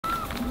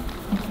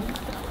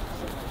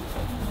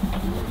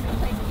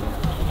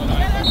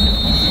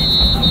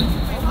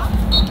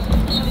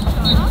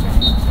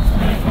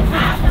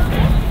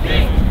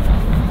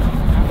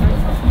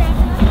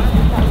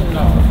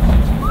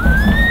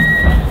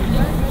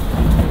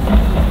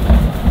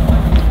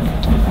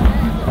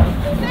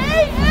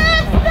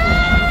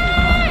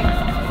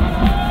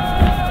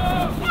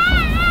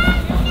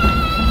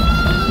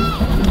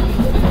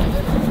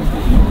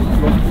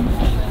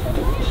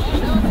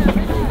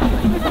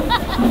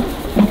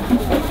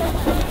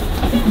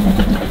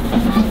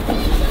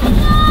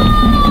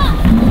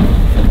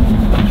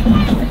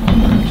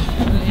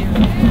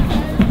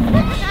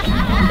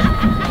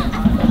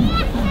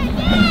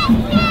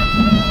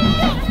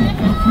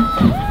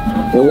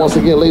Once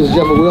again, ladies and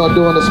gentlemen, we are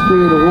doing a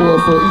spirit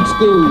award for each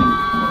school.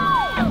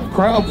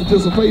 Crowd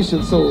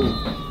participation, so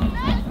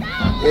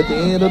at the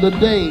end of the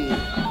day,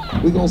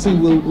 we're going to see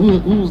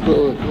who's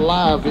the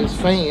livest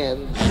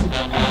fans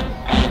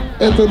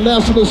at the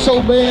National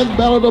Showband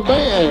Battle of the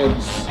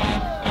Bands.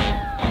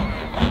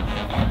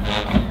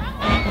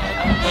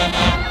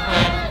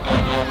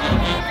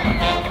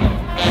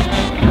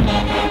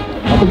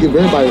 I'm going to give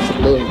everybody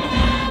some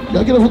love.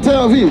 Y'all get up from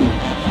Townview.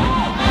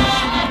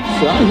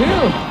 So I hear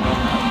him,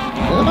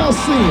 and I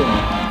see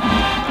him.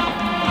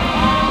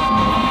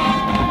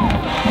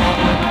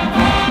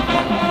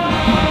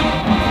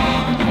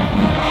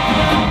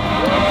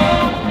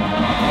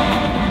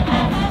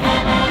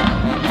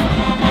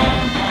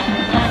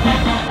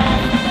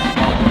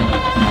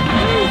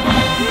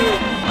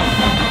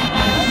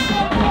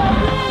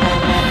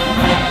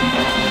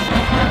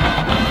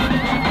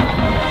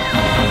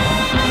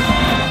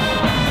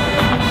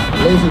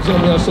 Ladies and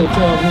gentlemen, so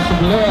Townview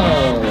some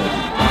love.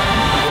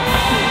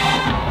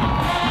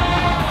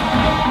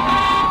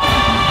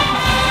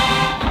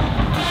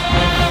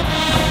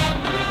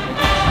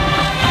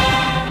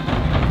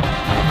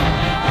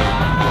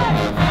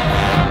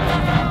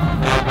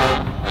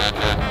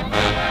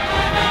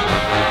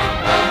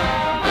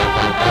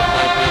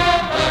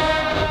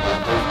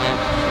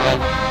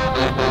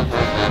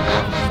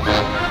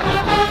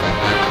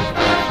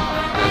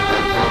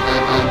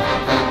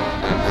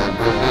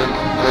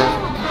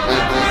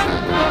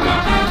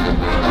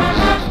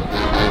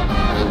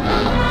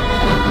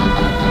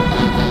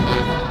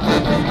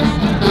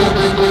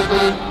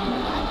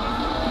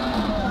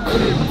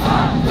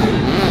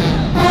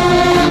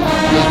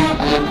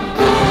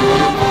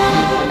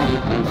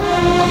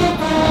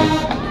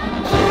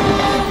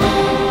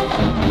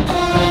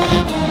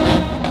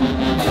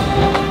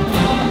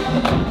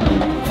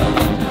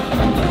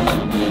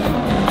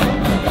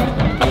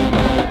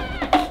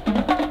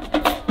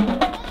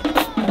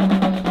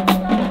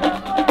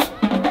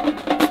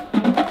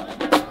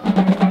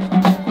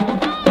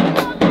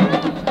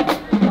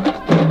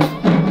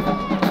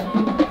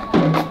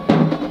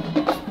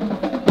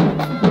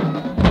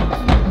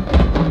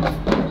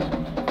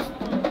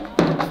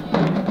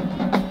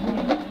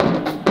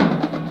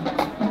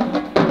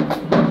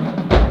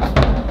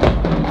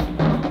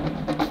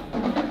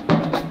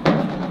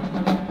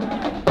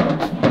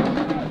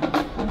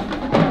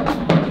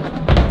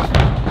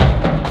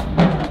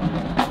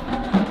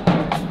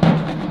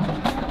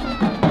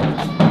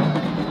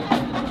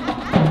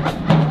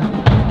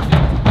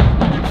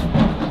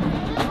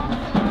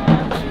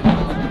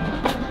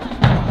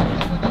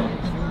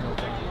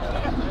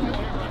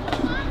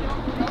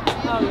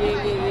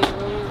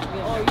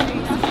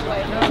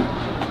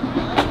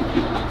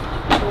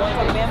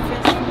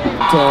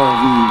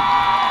 Townview.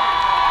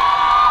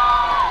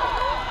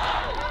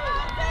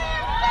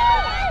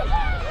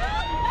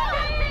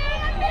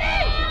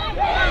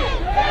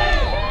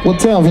 What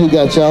Townview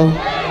got,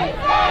 y'all?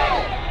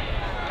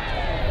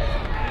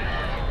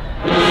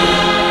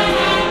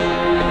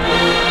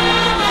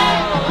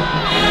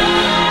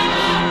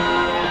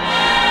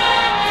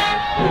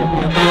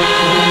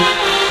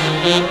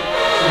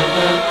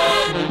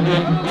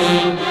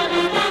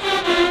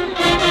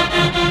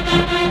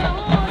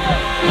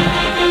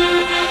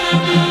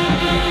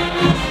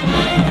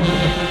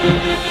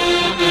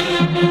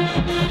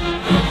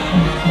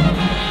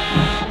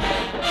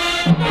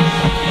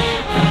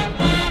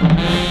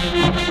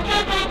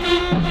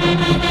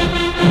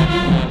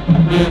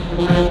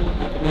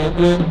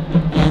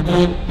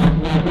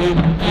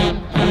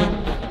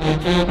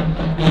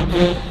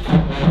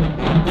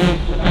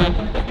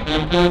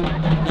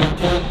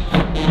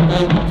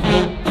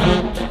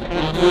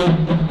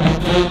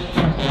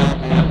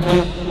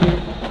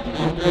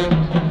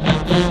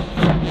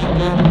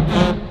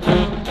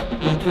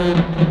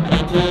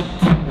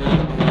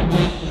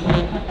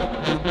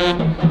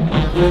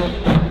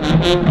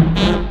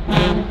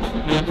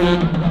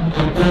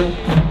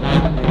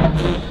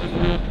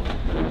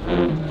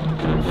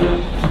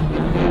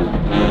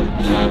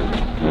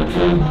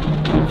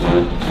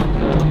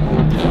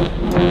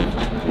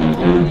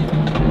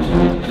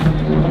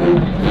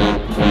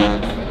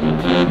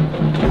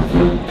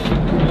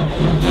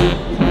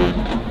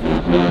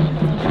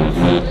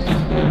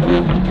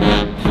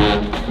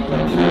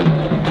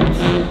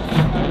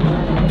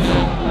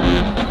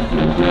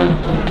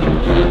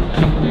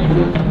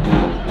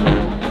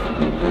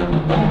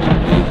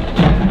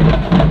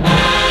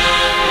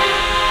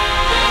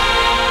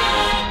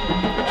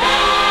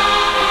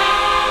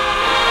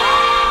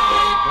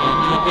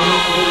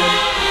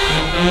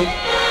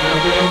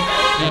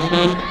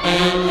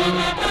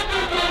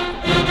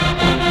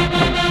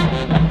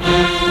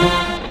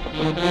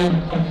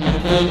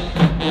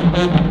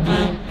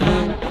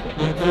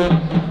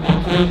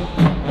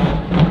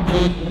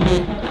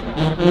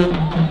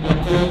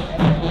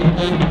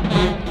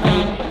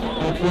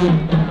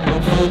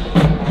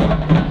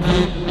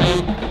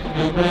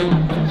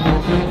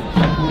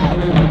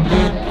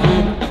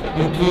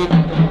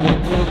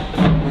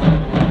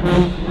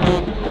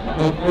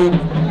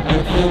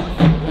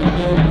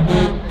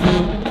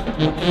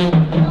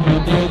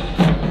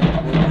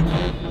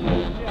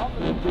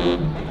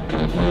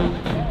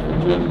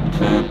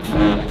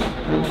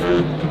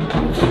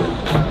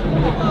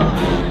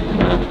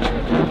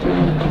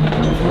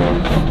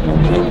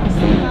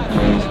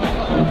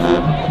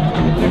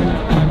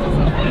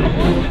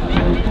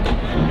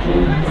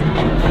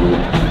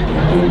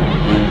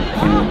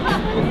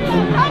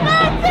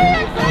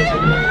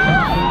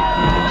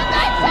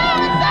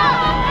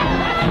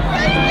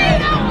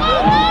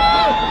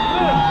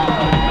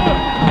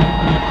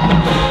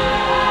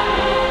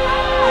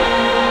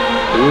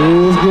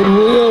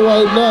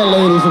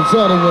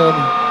 Gentlemen,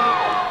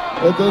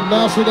 at the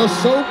National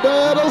So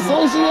Bad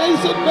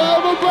Association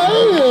Never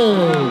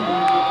Band,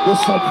 the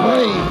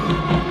Supreme.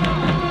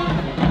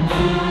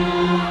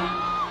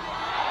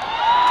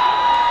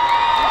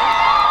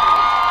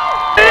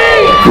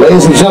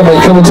 Ladies and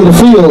gentlemen, coming to the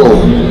field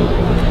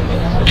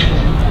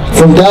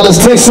from Dallas,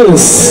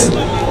 Texas,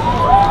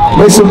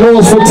 make some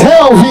noise for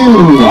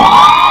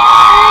Townview.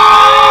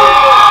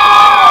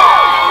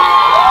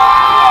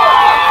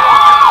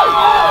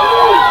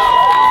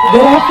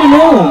 Good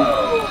afternoon.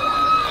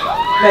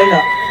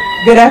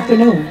 Good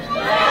afternoon.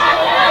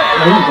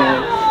 There you go.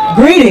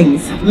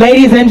 Greetings,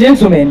 ladies and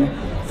gentlemen.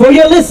 For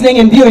your listening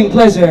and viewing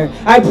pleasure,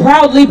 I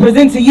proudly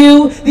present to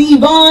you the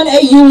Yvonne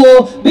A.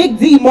 Ewell Big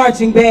D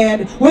Marching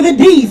Band, where the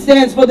D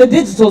stands for the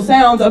digital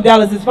sounds of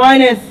Dallas's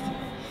finest.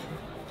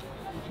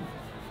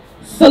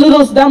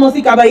 Saludos, damas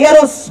y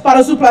caballeros,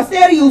 para su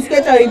placer y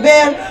escuchar y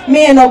ver,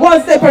 me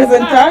enorgullece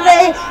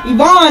presentarle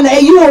Yvonne A.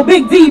 Ewell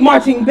Big D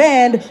Marching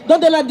Band,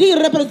 donde la D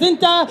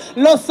representa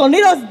los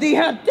sonidos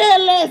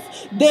digitales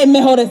de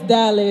mejores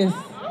Dallas.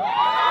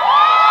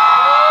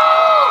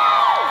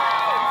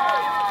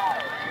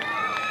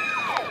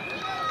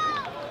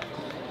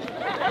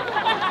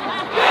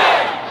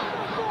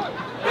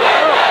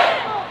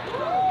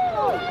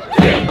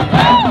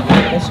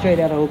 That's straight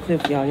out of Oak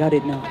Cliff, y'all. Y'all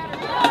didn't know.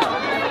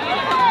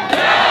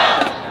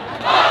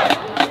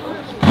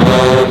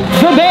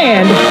 The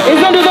band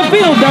is under the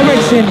field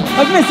direction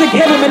of Mr.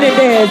 Kevin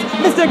Menendez,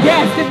 Mr.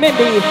 Gaston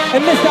Mendy,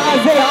 and Mr.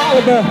 Isaiah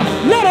Oliver.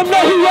 Let them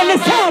know who run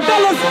this town,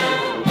 fellas.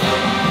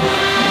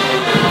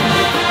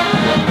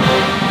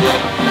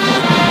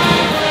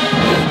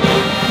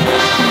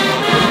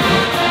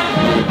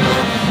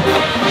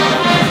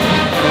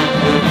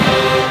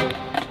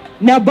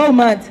 Now,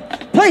 Beaumont,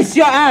 place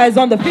your eyes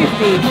on the 50,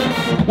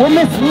 where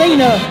Miss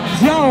Lena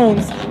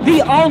Jones,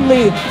 the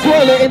only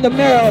twirler in the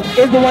mirror,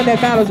 is the one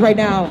that matters right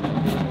now.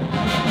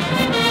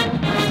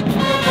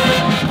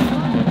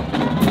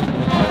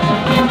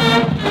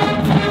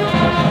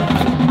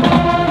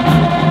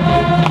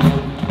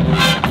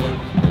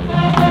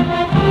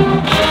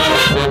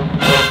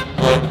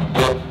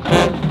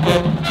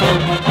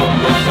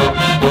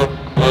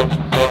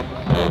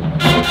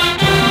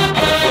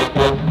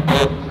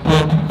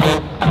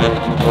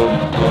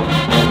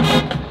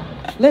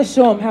 Let's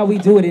show them how we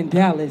do it in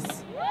Dallas.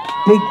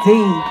 Big D.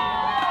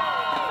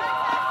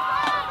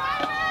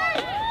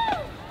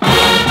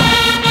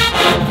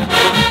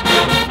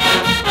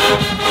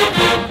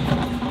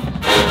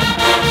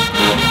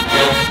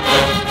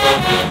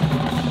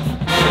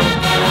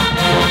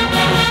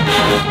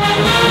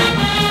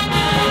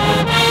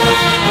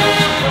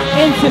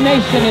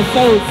 Intonation is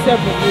sold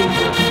separately,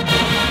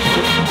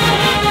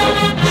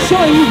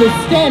 showing you the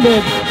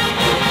standard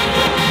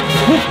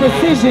with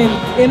precision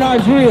in our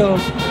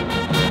drills.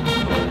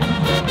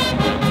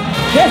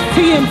 That's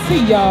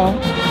TMC, y'all.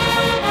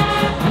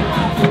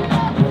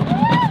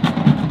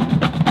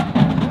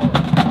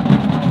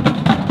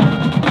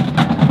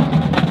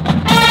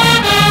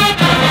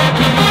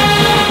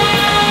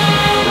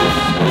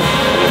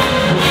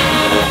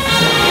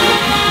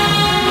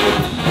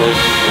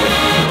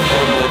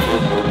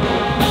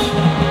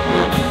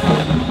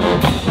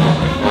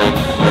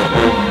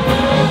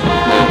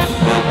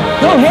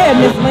 Go ahead,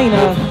 Miss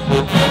Lena.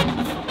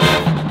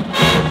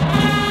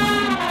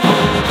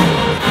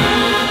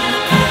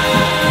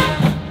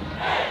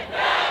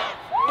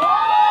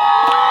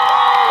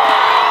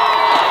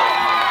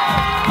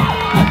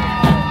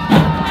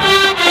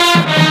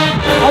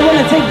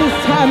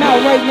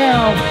 Right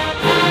now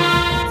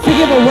to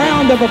give a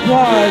round of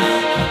applause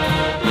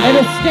and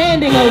a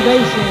standing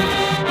ovation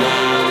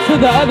to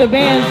the other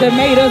bands that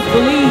made us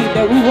believe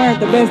that we weren't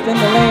the best in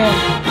the land.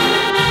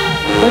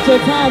 But your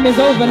time is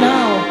over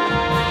now.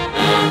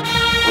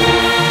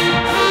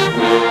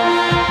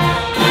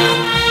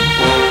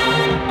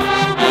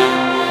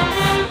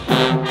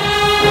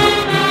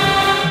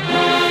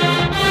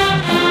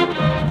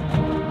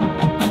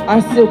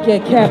 Our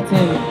Silkette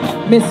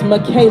captain, Miss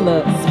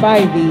Michaela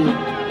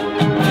Spivey.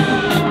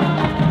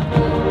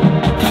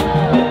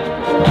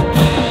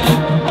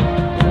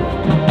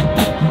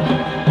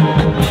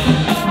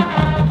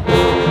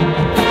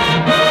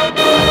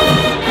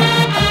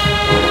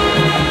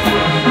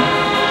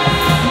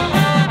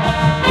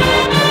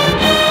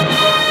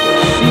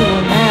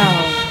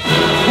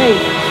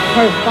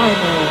 Her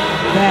final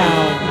bow,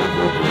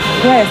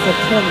 class of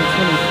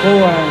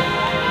 2024,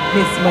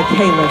 Miss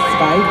Michaela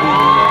Spivey.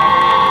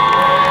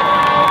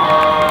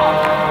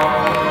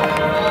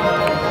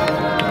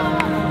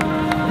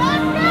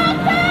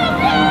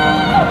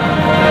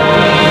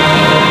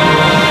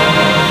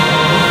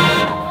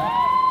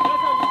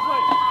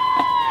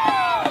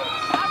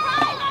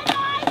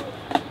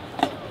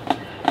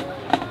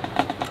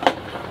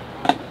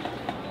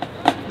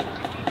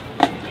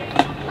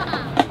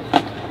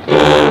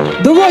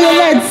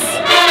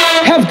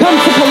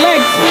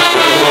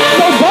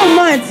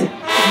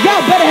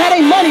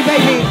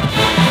 baby.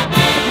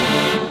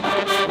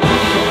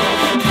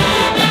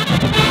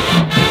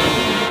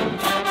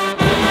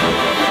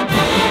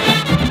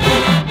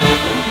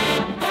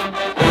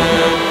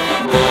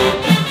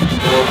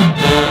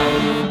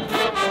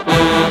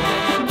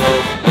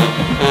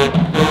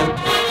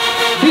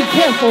 Be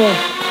careful,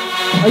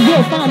 or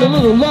you'll find a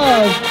little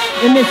love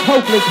in this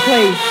hopeless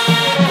place.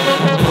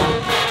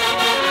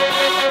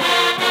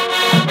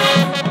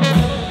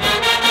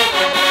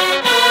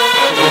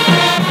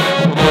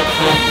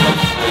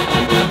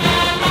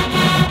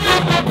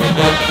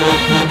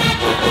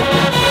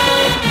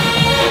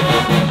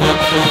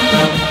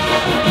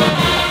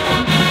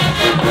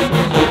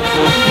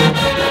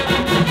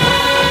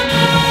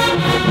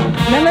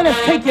 Now let us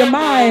take your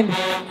mind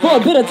for a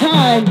bit of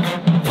time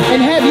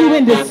and have you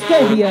in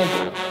dystonia.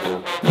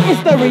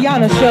 It's the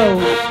Rihanna Show,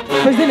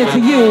 presented to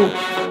you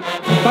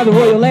by the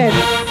Royal Eds.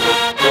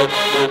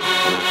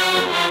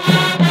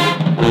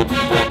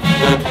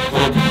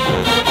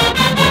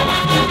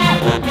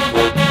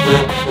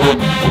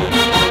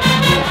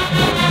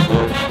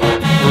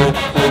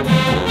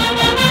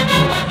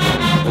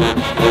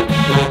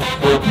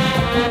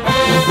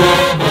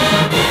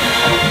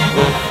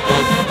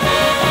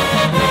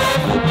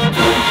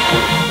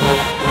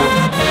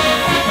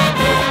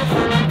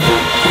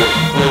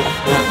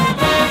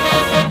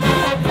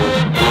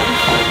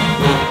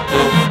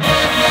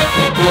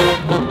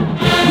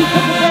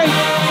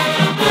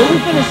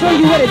 Show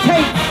you what it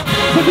takes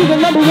to be the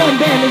 #1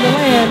 band in the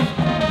land.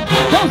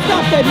 Don't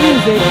stop that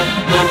music.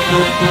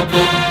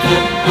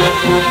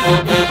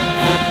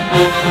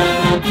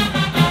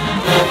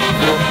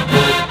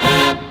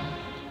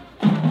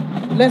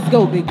 Let's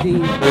go, Big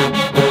D.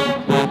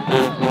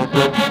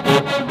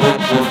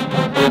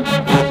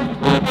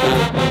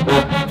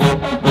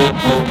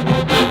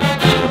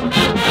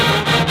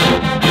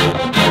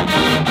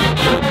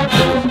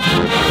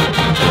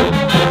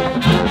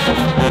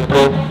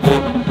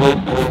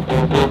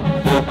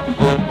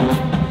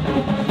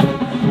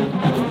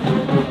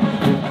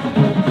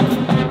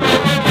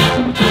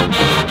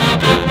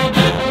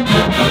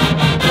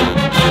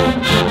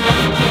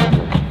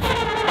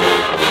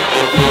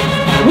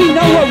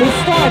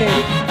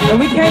 And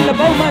we came to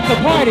Beaumont to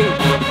party.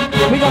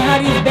 We gonna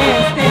have these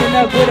bands standing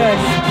up with us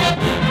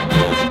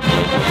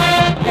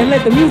and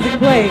let the music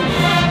play.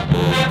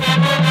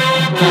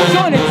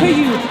 Showing it to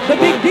you, the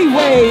Big D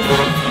wave.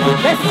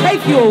 Let's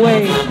take you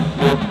away.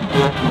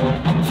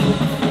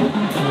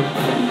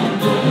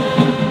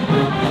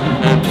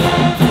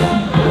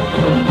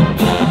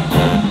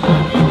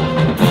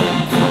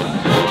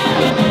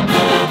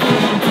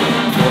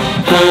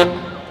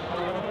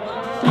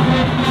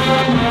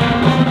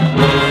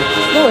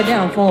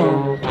 Down for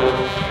him.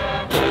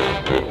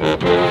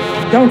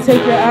 Don't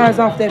take your eyes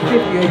off that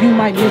 50 or you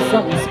might miss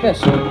something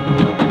special.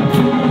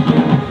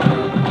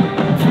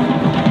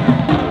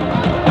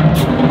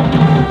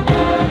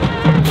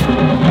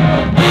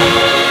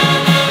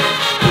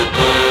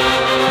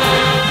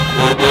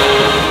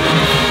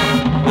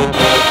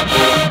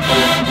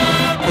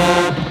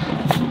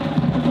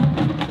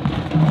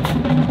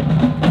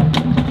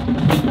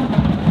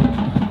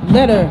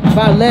 Letter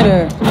by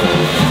letter,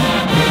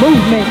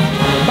 movement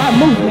by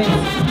movement,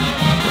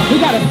 we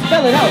gotta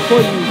spell it out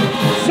for you.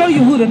 Show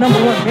you who the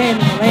 #1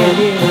 band in the land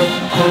is.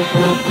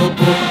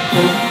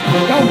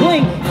 Don't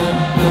blink.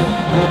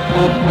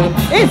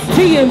 It's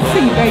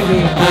TMC,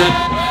 baby.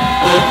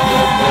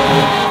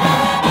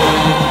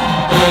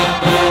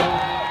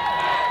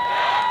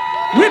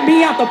 Rip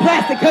me out the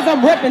plastic cause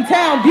I'm repping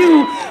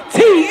Townview.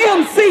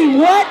 TMC,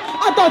 what?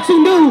 I thought you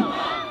knew.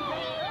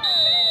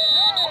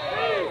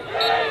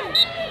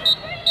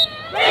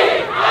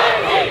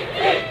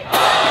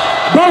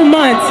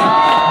 Beaumont,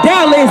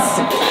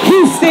 Dallas,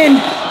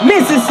 Houston,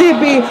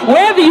 Mississippi,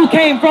 wherever you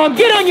came from,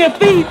 get on your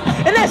feet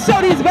and let's show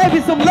these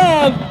babies some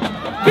love.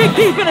 Big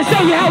D finna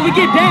show you how we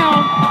get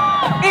down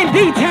in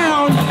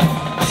D-Town,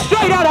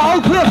 straight out of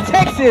Oak Cliff,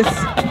 Texas.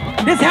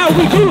 This how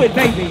we do it,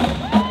 baby.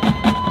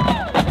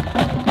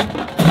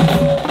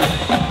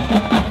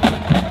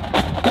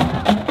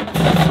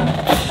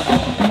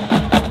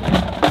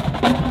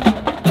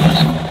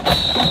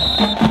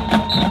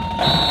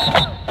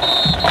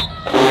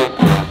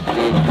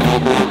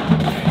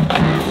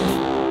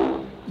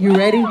 You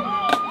ready?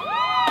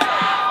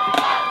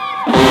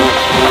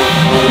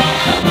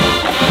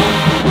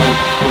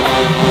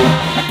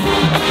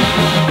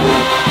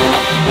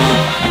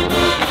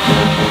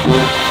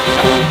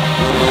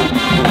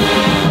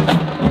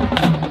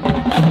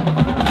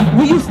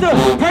 We used to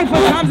pray for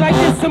times like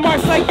this, to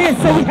march like this,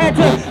 so we had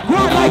to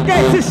grind like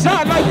that, to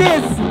shine like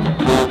this.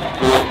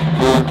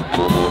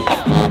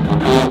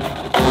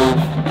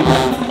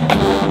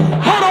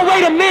 Hold on,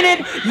 wait a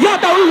minute. Y'all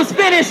thought we was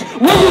finished.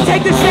 When we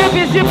take the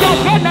championship,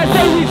 y'all better not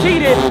say we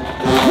cheated.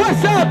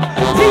 What's up?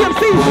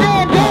 TMC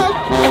stand up.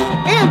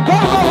 In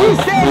Beaumont, we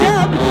stand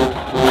up.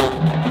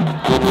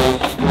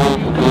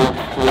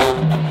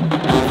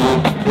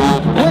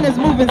 When it's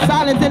moving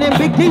silent and in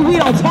Big D, we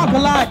don't talk a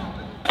lot.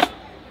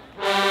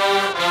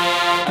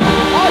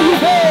 All you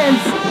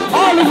bands,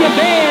 all of your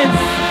bands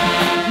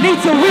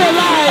need to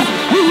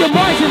you're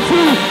marching to,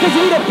 cause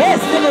we the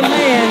best in the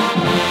land.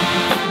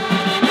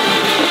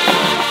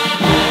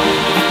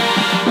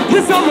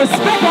 Put some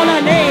respect on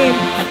our name,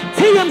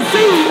 TMC.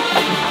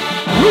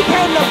 We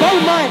came to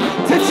Beaumont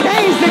to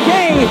change the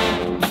game.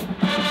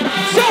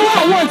 Show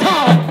out one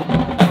time.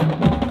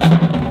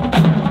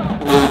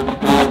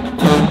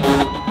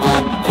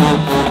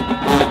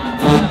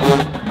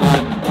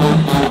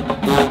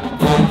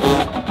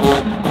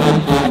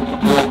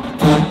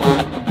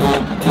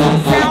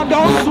 Sound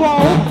on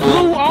swole,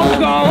 blue on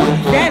gold.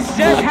 That's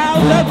just how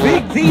the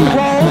Big D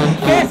roll.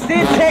 Best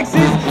in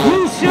Texas,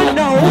 you should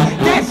know.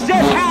 That's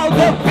just how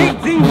the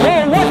Big D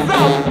roll. What's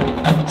up?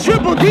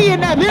 Triple D in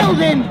that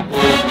building.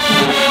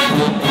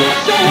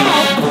 Show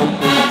out.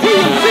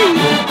 TMC.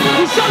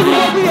 We show you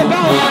what we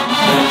about.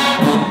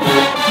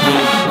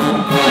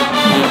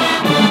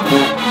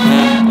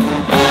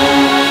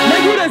 Now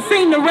you done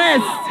seen the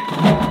rest,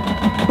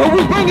 but we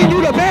bringing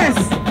you the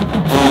best.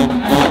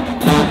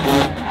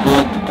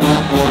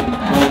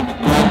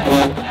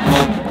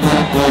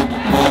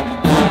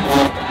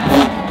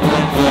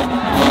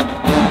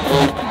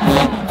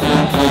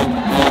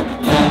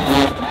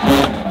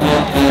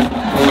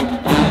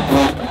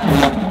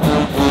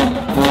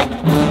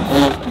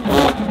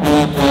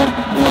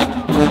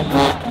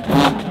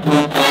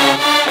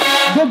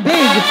 The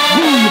Big D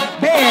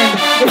Band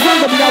is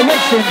under the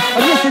direction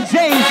of Mr.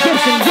 James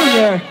Gibson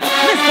Jr.,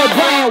 Mr.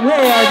 Bryant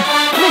Ward,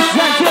 Miss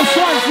Jantil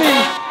Swanson,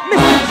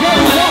 Mr.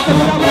 Jerry Walker,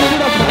 the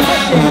director of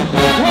percussion,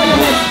 Royal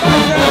Miss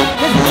sponsor,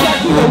 Mr.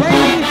 Shaquille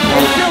Rainey,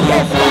 and still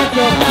guest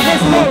sponsor,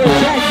 Miss Laura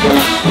Jackson.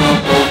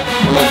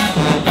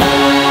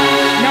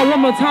 Now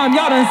one more time,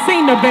 y'all done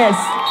seen the best,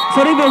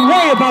 so don't even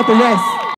worry about the rest.